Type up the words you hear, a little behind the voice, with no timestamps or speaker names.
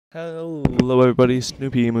Hello everybody,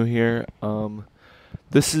 Snoopy Emu here.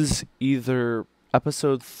 This is either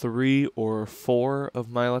episode 3 or 4 of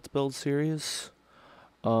my Let's Build series.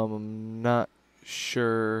 I'm not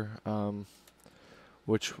sure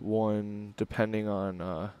which one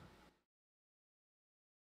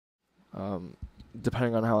um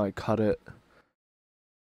depending on how I cut it.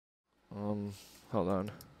 Hold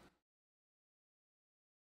on.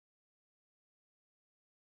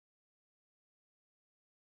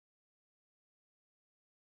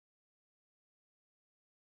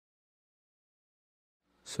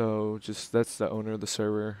 So just that's the owner of the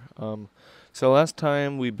server. So last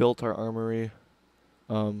time we built our armory.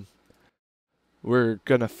 Um we're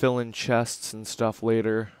gonna fill in chests and stuff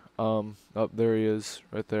later. Oh, there he is,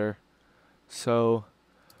 right there. So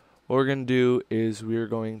what we're going to do is we're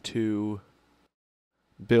going to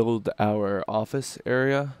build our office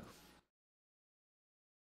area.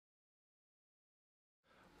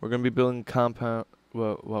 We're going to be building compound.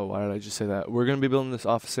 Whoa, why did I just say that? We're going to be building this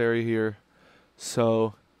office area here.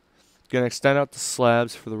 So, going to extend out the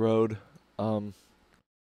slabs for the road. Um,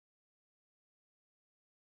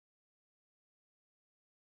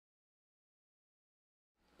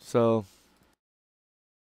 so,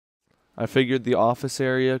 I figured the office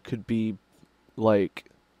area could be like,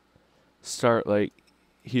 start like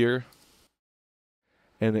here,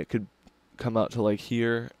 and it could come out to like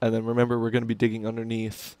here. And then remember, we're going to be digging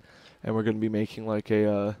underneath, and we're going to be making like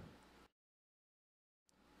a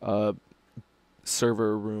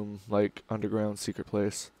server room, like underground secret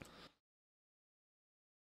place.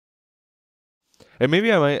 And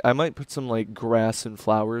maybe I might put some like grass and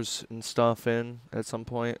flowers and stuff in at some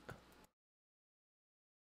point.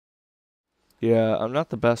 Yeah, I'm not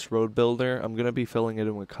the best road builder. I'm gonna be filling it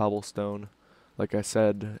in with cobblestone, like I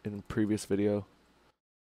said in a previous video.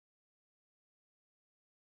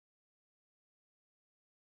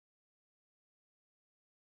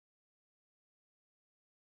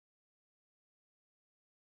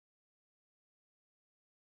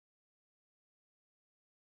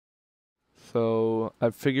 So I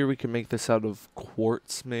figure we can make this out of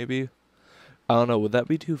quartz, maybe. I don't know. Would that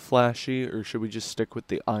be too flashy, or should we just stick with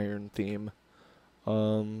the iron theme?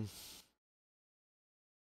 Um,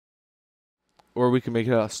 or we can make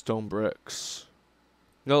it out of stone bricks.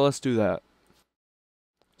 No, let's do that.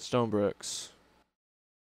 Stone bricks.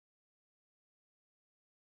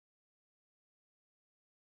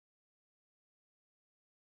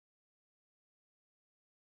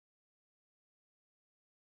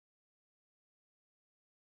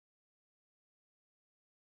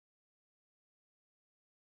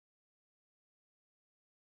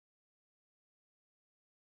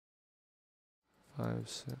 5,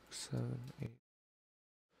 6, 7, 8.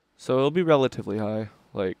 So it'll be relatively high,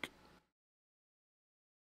 like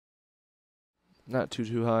not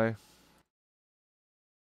too high.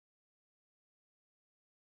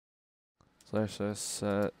 Slash S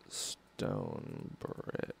set stone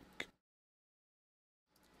brick.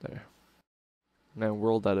 There. Now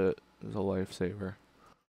world edit is a lifesaver.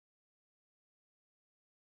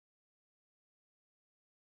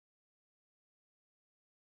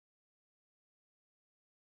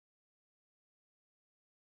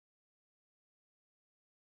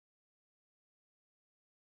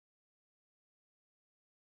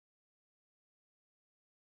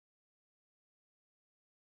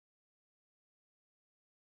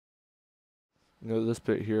 You know, this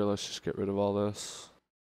bit here, let's just get rid of all this.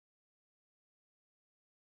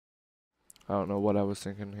 I don't know what I was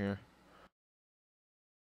thinking here.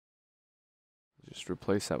 Just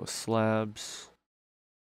replace that with slabs.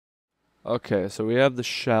 Okay, so we have the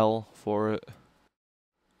shell for it.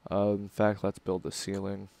 In fact, let's build the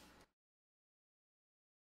ceiling.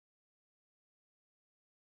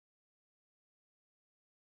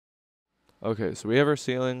 Okay, so we have our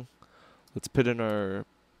ceiling. Let's put in our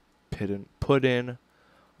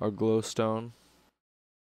glowstone.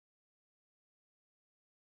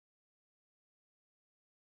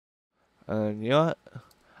 And you know what?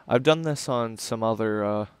 I've done this on some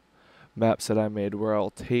other maps that I made where I'll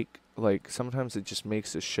take, like, sometimes it just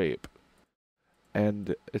makes a shape.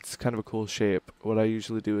 And it's kind of a cool shape. What I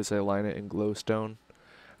usually do is I line it in glowstone.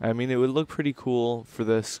 I mean, it would look pretty cool for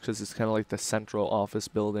this because it's kind of like the central office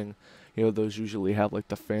building. You know, those usually have like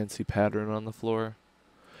the fancy pattern on the floor.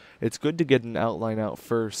 It's good to get an outline out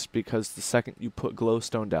first because the second you put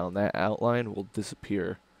glowstone down, that outline will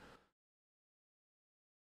disappear.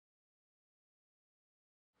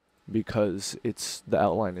 Because the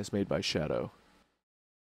outline is made by shadow.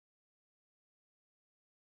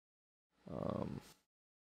 Um,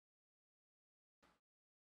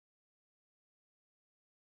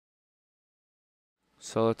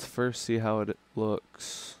 So let's first see how it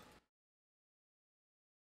looks.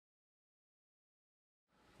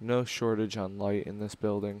 No shortage on light in this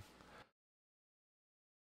building.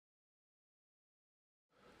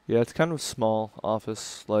 Yeah, it's kind of a small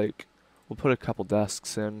office. Like, we'll put a couple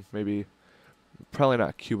desks in, maybe, probably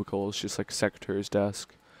not cubicles, just like secretary's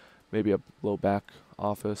desk. Maybe a little back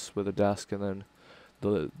office with a desk, and then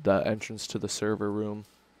the entrance to the server room.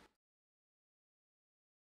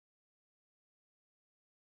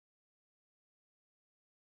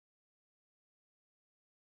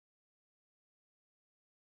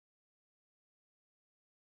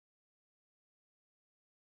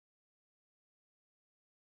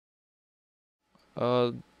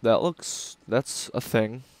 Uh, that's a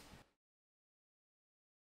thing.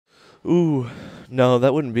 Ooh, no,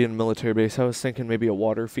 that wouldn't be in a military base. I was thinking maybe a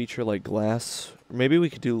water feature like glass. Or maybe we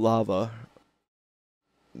could do lava.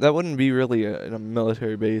 That wouldn't be really in a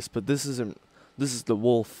military base, but this isn't. This is the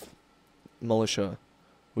Wolf Militia.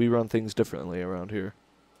 We run things differently around here.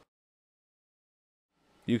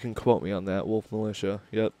 You can quote me on that, Wolf Militia.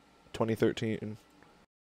 Yep, 2013.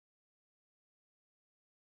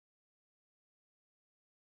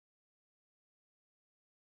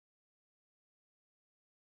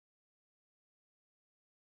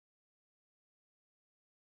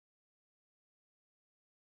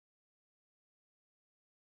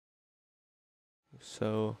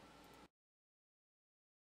 So,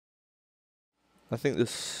 I think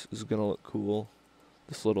this is gonna look cool.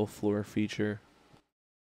 This little floor feature.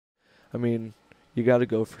 I mean, you gotta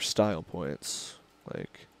go for style points.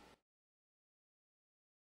 Like,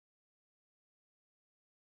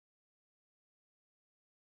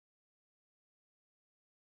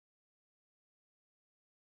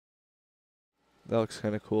 that looks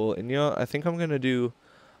kind of cool. And you know, I think I'm gonna do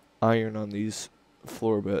iron on these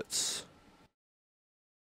floor bits.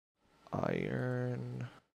 Iron.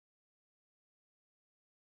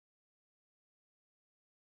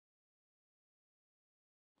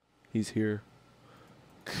 He's here.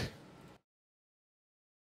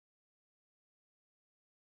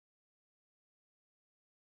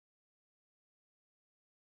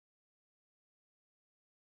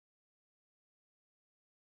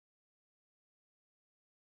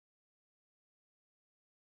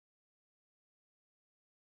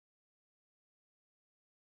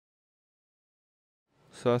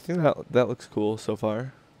 So I think that looks cool so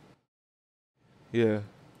far. Yeah.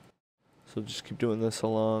 So just keep doing this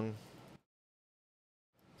along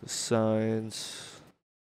the sides.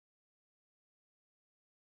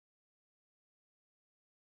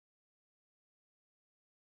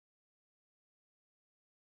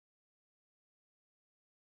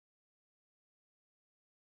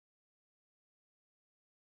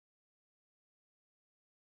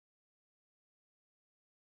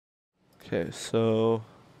 Okay, so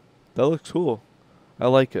that looks cool. I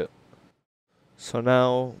like it. So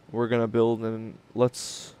now we're gonna build, and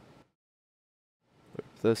let's whip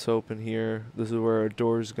this open here. This is where our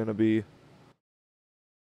door's gonna be.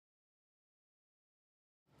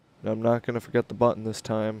 And I'm not gonna forget the button this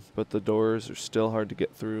time, but the doors are still hard to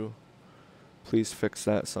get through. Please fix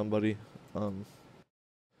that, somebody.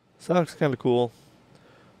 So that looks kind of cool.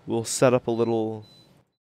 We'll set up a little.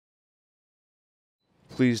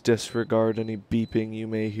 Please disregard any beeping you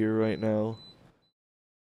may hear right now.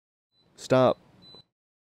 Stop.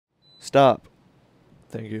 Stop.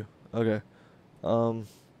 Thank you. Okay. Um,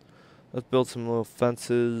 let's build some little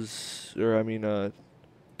fences, or I mean,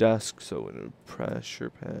 desk. So in a pressure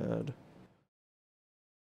pad,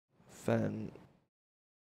 fan,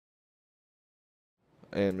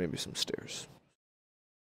 and maybe some stairs.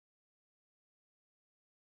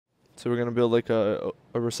 So we're gonna build like a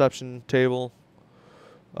reception table,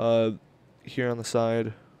 here on the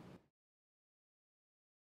side.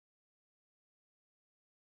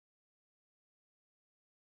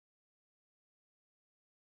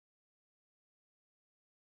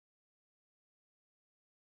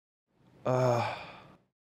 Uh,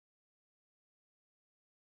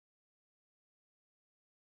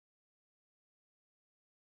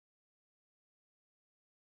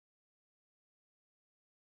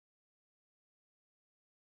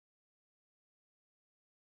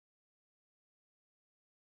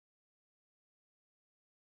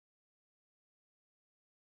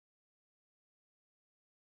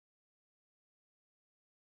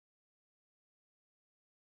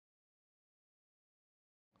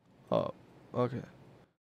 oh, okay.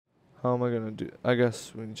 How am I gonna do? I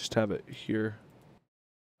guess we can just have it here.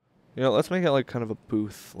 You know, let's make it like kind of a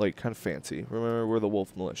booth, like kind of fancy. Remember, we're the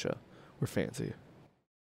Wolf Militia. We're fancy.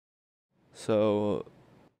 So,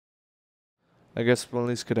 I guess one of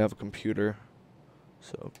these could have a computer.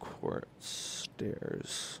 So quartz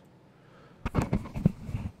stairs.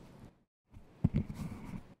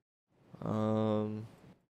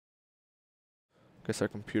 Guess our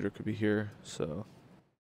computer could be here, so.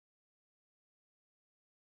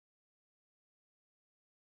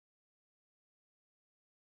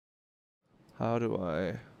 How do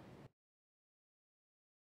I?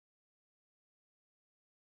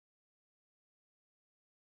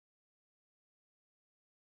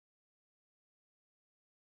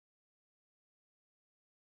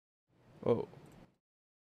 Oh.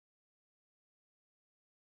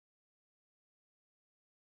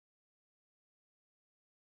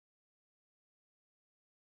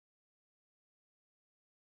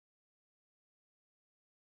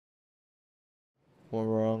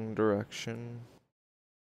 Wrong direction.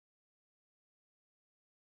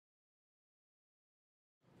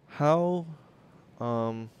 How,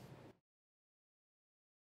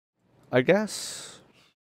 I guess,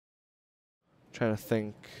 trying to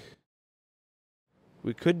think.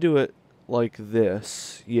 We could do it like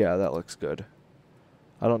this. Yeah, that looks good.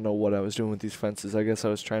 I don't know what I was doing with these fences. I guess I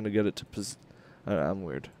was trying to get it to I'm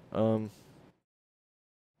weird.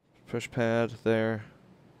 Push pad there.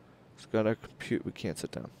 It's got to compute. We can't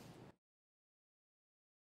sit down.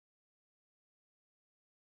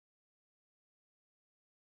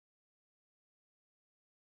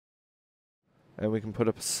 And we can put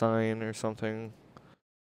up a sign or something.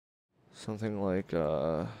 Something like,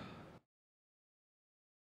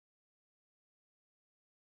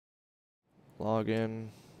 login.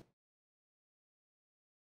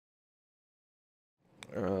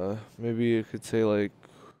 Maybe you could say like,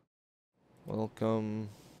 welcome,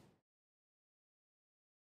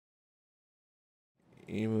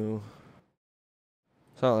 emu.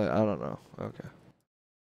 Something like, I don't know. Okay.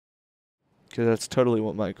 Because that's totally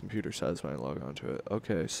what my computer says when I log onto it.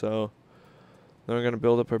 Okay, so then we're going to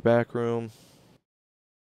build up our back room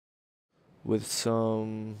with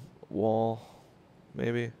some wall,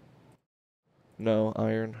 maybe? No,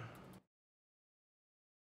 iron.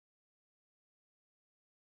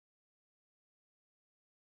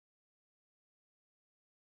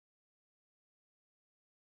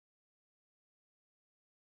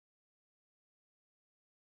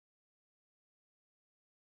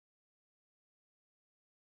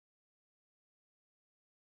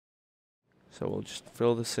 So we'll just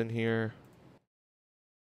fill this in here.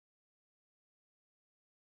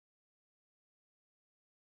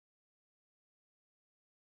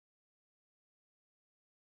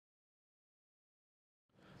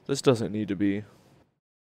 This doesn't need to be.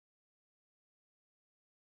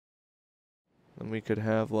 Then we could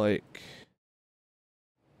have like,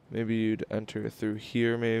 maybe you'd enter through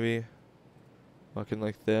here maybe. Walking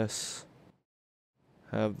like this.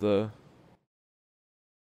 Have the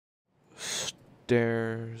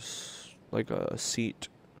stairs, like a seat.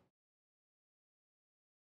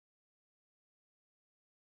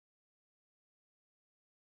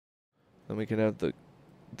 Then we can have the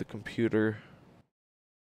computer.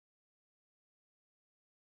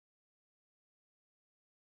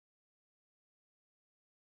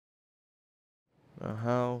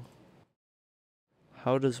 Now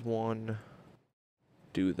how does one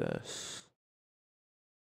do this?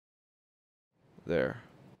 There.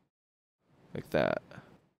 Like that.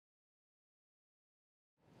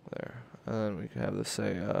 There. And then we can have this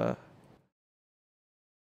say,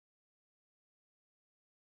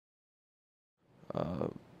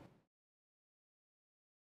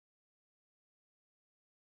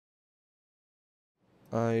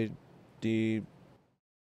 ID.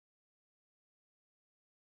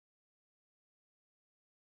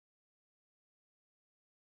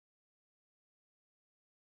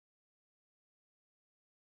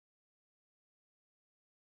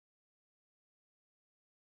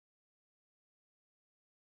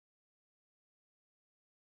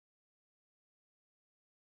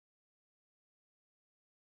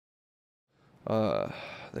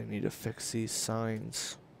 They need to fix these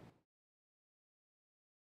signs.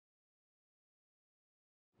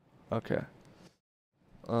 Okay.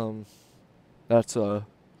 That's a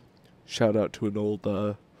shout out to an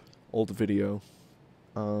old video.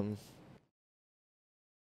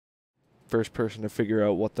 First person to figure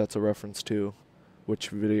out what that's a reference to, which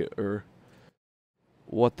video or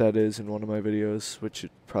what that is in one of my videos, which is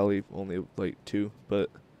probably only like 2, but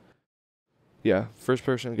yeah, first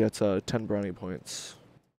person gets 10 brownie points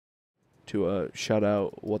to shout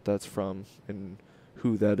out what that's from and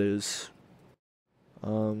who that is.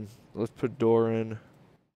 Let's put door in.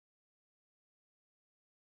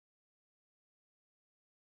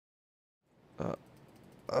 Uh,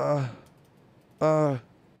 uh, uh.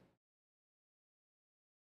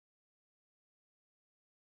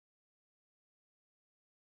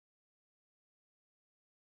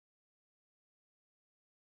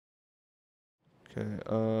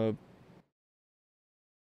 Okay,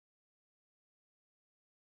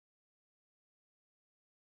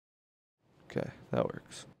 okay, that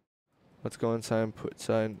works. Let's go inside and put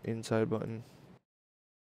inside button.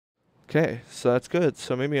 Okay, so that's good.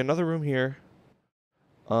 So maybe another room here,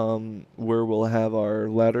 where we'll have our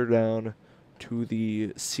ladder down to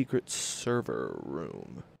the secret server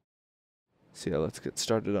room. So yeah, let's get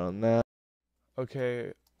started on that.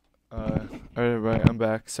 Okay, alright, I'm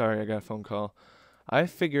back. Sorry, I got a phone call. I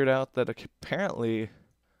figured out that apparently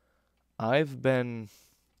I've been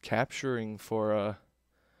capturing for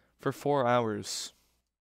 4 hours.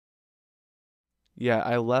 Yeah,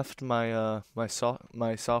 I left my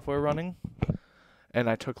software running, and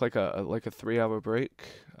I took like a 3 hour break.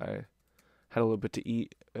 I had a little bit to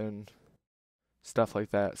eat and stuff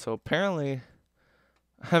like that. So apparently,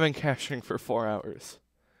 I've been capturing for 4 hours.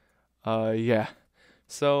 Yeah.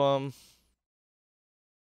 So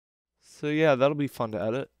so yeah, that'll be fun to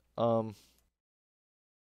edit. I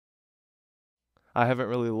haven't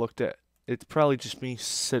really looked at. It's probably just me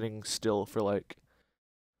sitting still for like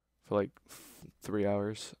 3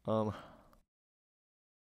 hours. So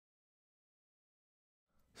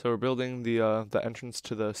we're building the entrance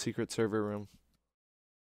to the secret server room.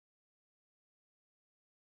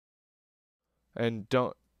 And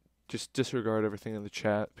don't just disregard everything in the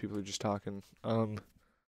chat. People are just talking.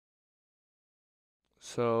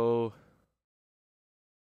 So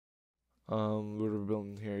what are we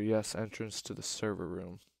building here? Yes, entrance to the server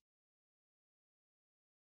room.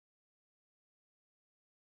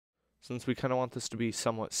 Since we kind of want this to be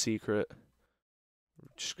somewhat secret,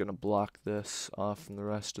 we're just gonna block this off from the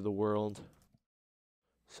rest of the world,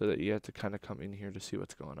 so that you have to kind of come in here to see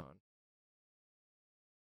what's going on.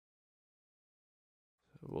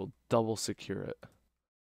 We'll double secure it.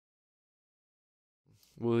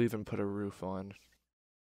 We'll even put a roof on.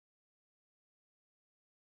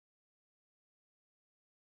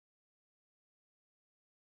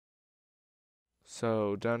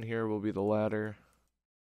 So down here will be the ladder.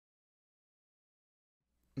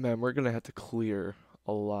 Man, we're gonna have to clear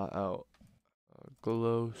a lot out.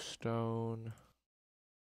 Glowstone.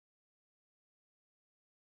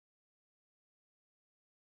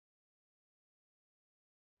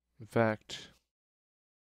 In fact,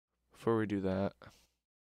 before we do that,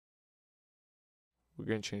 we're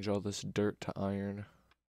gonna change all this dirt to iron.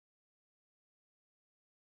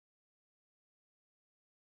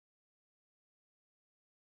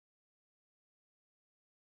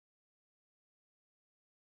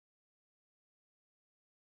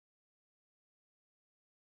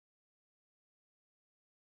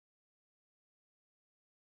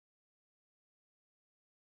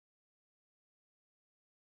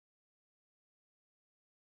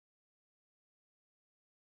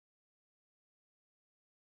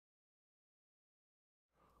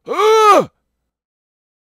 Ah!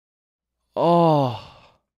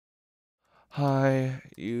 Oh, hi,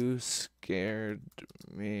 you scared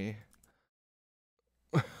me.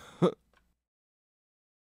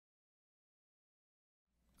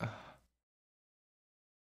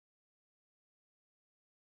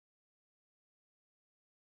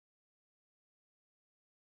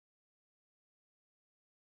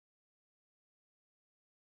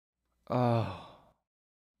 Oh,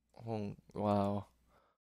 oh, wow.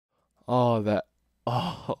 Oh,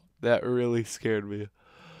 that really scared me.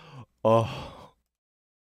 Oh,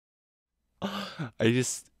 I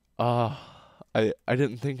just, oh, I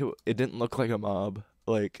didn't think it didn't look like a mob.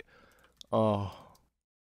 Like, oh,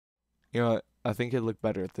 you know, I think it looked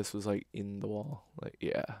better if this was like in the wall. Like,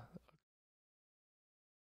 yeah.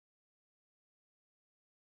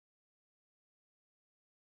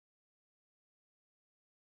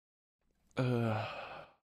 Uh,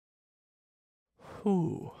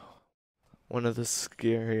 whew. One of the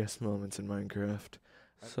scariest moments in Minecraft.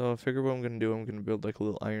 So I figure what I'm gonna do, I'm gonna build like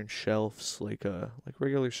little iron shelves, like like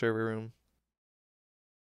regular server room.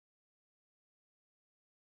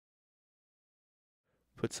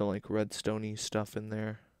 Put some like redstone-y stuff in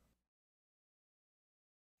there.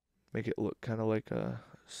 Make it look kind of like a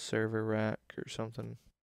server rack or something.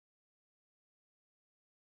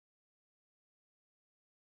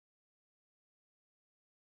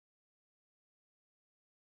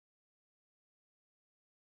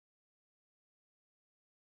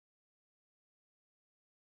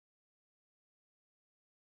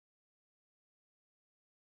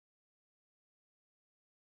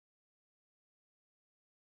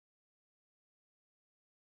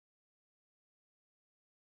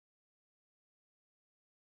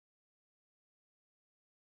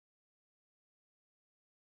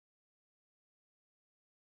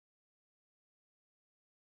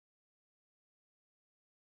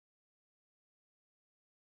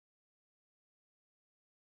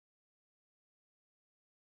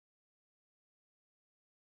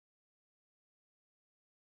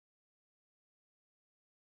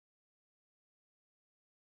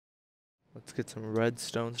 Let's get some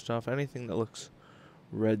redstone stuff. Anything that looks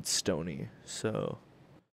redstone-y. So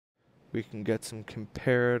we can get some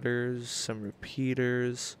comparators, some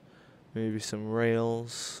repeaters, maybe some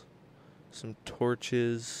rails, some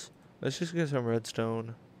torches. Let's just get some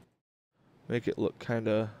redstone. Make it look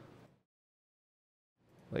kinda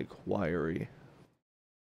like wiry.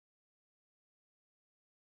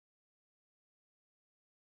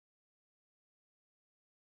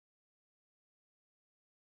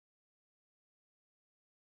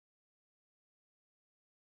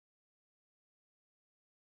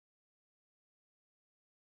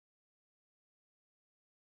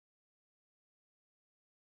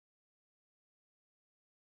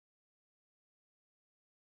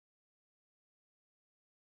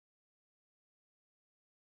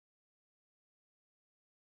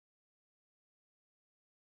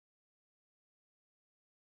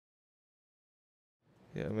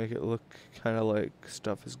 Yeah, make it look kind of like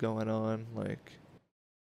stuff is going on, like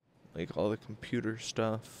all the computer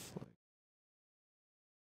stuff.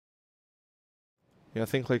 Yeah,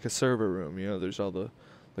 think like a server room. You know, there's all the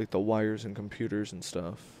like the wires and computers and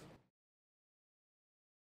stuff.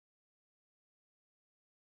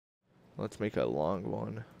 Let's make a long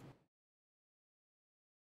one.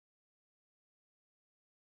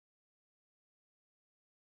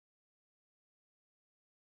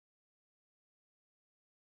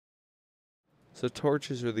 So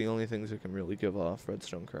torches are the only things that can really give off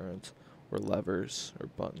redstone currents, or levers, or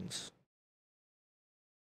buttons.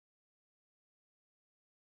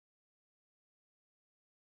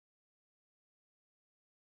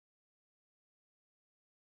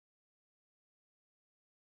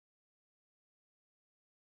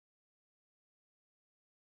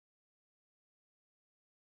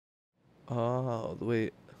 Oh,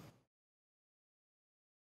 wait.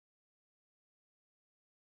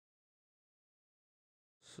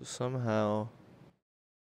 So somehow,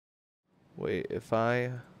 wait, if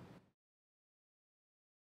I,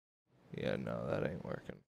 yeah, no, that ain't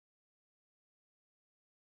working.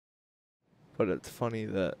 But it's funny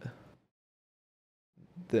that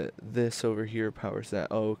this over here powers that.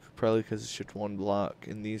 Oh, probably because it's just one block,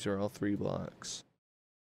 and these are all 3 blocks.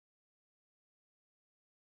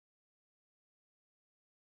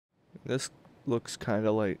 This looks kind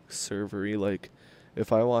of like servery. Like,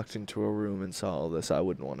 if I walked into a room and saw all this, I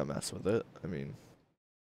wouldn't want to mess with it. I mean,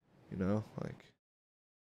 you know, like.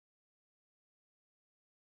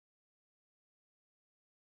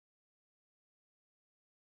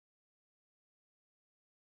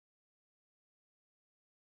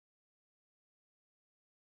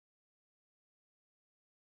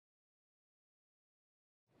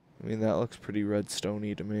 I mean, that looks pretty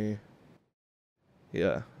redstone-y to me.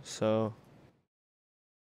 Yeah, so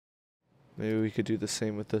maybe we could do the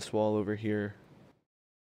same with this wall over here.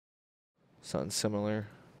 Something similar.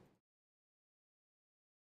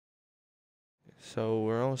 So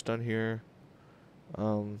we're almost done here.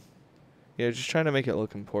 Yeah, just trying to make it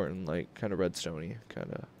look important, like kind of redstone-y,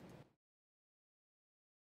 kind of.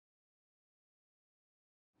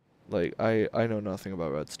 Like I know nothing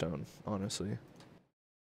about redstone, honestly.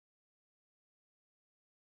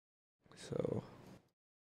 So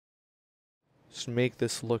just make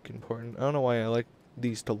this look important. I don't know why I like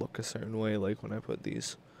these to look a certain way, like when I put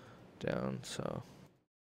these down. So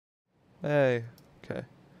hey, okay.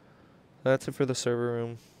 That's it for the server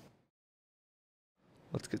room.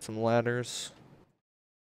 Let's get some ladders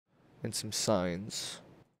and some signs.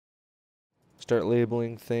 Start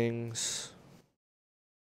labeling things.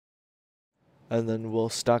 And then we'll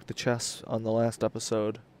stock the chests on the last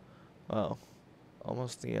episode. Wow,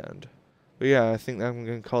 almost the end. But yeah, I think I'm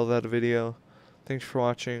going to call that a video. Thanks for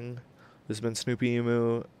watching. This has been Snoopy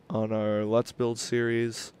Emu on our Let's Build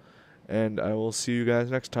series. And I will see you guys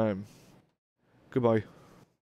next time. Goodbye.